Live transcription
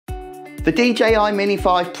The DJI Mini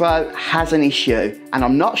 5 Pro has an issue, and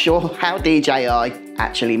I'm not sure how DJI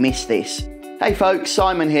actually missed this. Hey folks,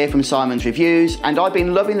 Simon here from Simon's Reviews, and I've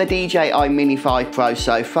been loving the DJI Mini 5 Pro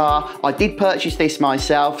so far. I did purchase this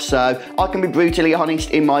myself, so I can be brutally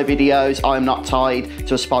honest in my videos. I'm not tied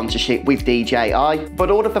to a sponsorship with DJI,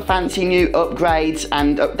 but all of the fancy new upgrades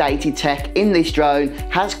and updated tech in this drone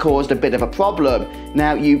has caused a bit of a problem.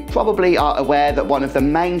 Now, you probably are aware that one of the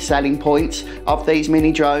main selling points of these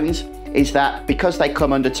mini drones is that because they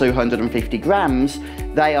come under 250 grams,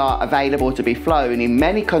 they are available to be flown in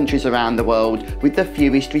many countries around the world with the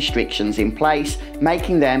fewest restrictions in place,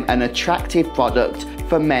 making them an attractive product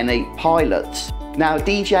for many pilots. Now,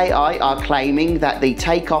 DJI are claiming that the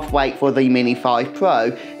takeoff weight for the Mini 5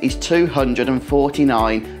 Pro is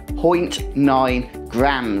 249.9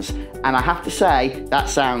 grams. And I have to say, that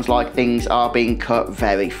sounds like things are being cut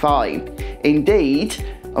very fine. Indeed,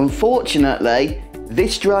 unfortunately,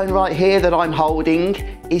 this drone right here that I'm holding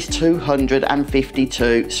is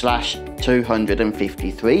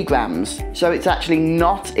 252/253 grams. So it's actually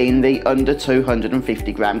not in the under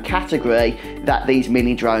 250 gram category that these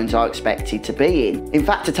mini drones are expected to be in. In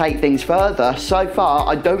fact, to take things further, so far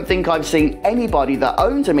I don't think I've seen anybody that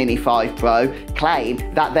owns a Mini 5 Pro claim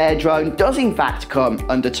that their drone does in fact come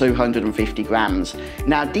under 250 grams.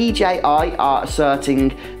 Now, DJI are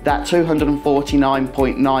asserting that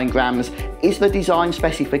 249.9 grams is the design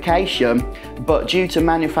specification, but due to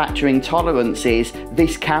manufacturing tolerances,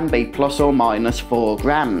 this can be plus or minus 4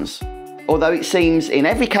 grams. Although it seems in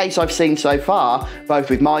every case I've seen so far, both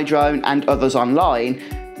with my drone and others online,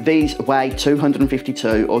 these weigh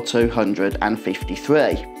 252 or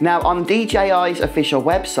 253. Now, on DJI's official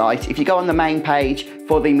website, if you go on the main page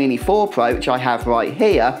for the Mini 4 Pro, which I have right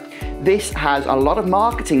here, this has a lot of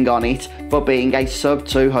marketing on it for being a sub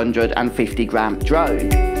 250 gram drone.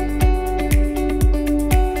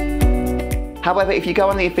 However, if you go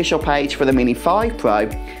on the official page for the Mini 5 Pro,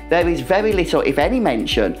 there is very little, if any,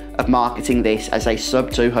 mention of marketing this as a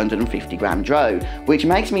sub 250 gram drone, which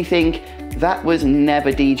makes me think that was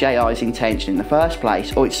never DJI's intention in the first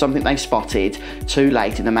place, or it's something they spotted too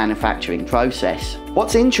late in the manufacturing process.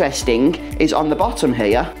 What's interesting is on the bottom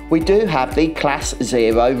here, we do have the Class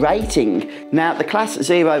 0 rating. Now, the Class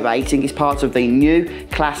 0 rating is part of the new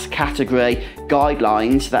class category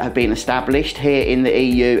guidelines that have been established here in the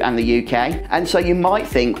EU and the UK. And so you might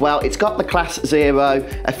think, well, it's got the Class 0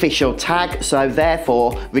 official tag, so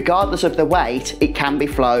therefore, regardless of the weight, it can be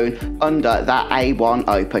flown under that A1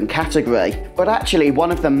 open category. But actually,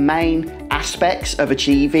 one of the main aspects of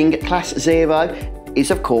achieving Class 0 is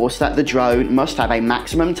of course that the drone must have a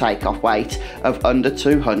maximum takeoff weight of under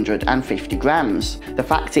 250 grams. The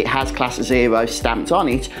fact it has Class 0 stamped on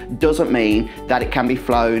it doesn't mean that it can be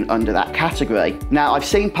flown under that category. Now, I've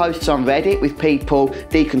seen posts on Reddit with people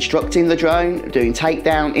deconstructing the drone, doing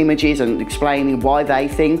takedown images and explaining why they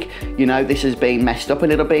think, you know, this has been messed up a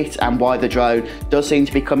little bit and why the drone does seem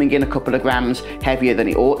to be coming in a couple of grams heavier than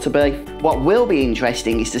it ought to be. What will be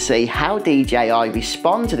interesting is to see how DJI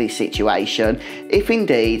respond to this situation, if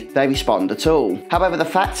indeed they respond at all. However, the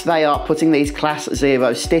fact they are putting these Class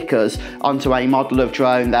 0 stickers onto a model of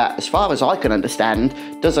drone that, as far as I can understand,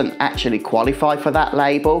 doesn't actually qualify for that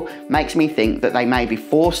label makes me think that they may be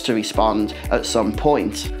forced to respond at some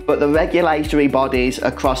point. But the regulatory bodies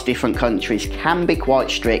across different countries can be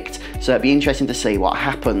quite strict, so it'd be interesting to see what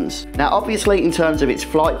happens. Now, obviously, in terms of its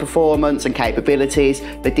flight performance and capabilities,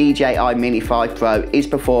 the DJI Mini 5 Pro is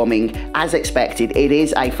performing as expected. It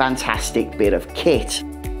is a fantastic bit of kit.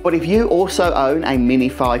 But if you also own a Mini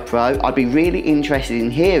 5 Pro, I'd be really interested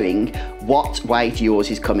in hearing what weight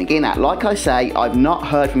yours is coming in at. Like I say, I've not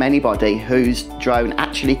heard from anybody whose drone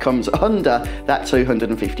actually comes under that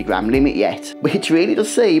 250 gram limit yet, which really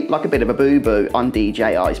does seem like a bit of a boo-boo on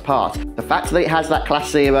DJI's part. The fact that it has that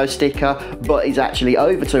Class 0 sticker, but is actually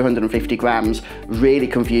over 250 grams, really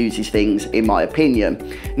confuses things in my opinion.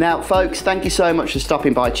 Now, folks, thank you so much for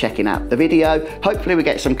stopping by, checking out the video. Hopefully we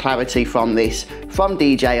get some clarity from this from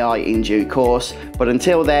DJI in due course. But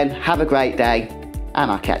until then, have a great day, and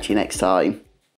I'll catch you next time.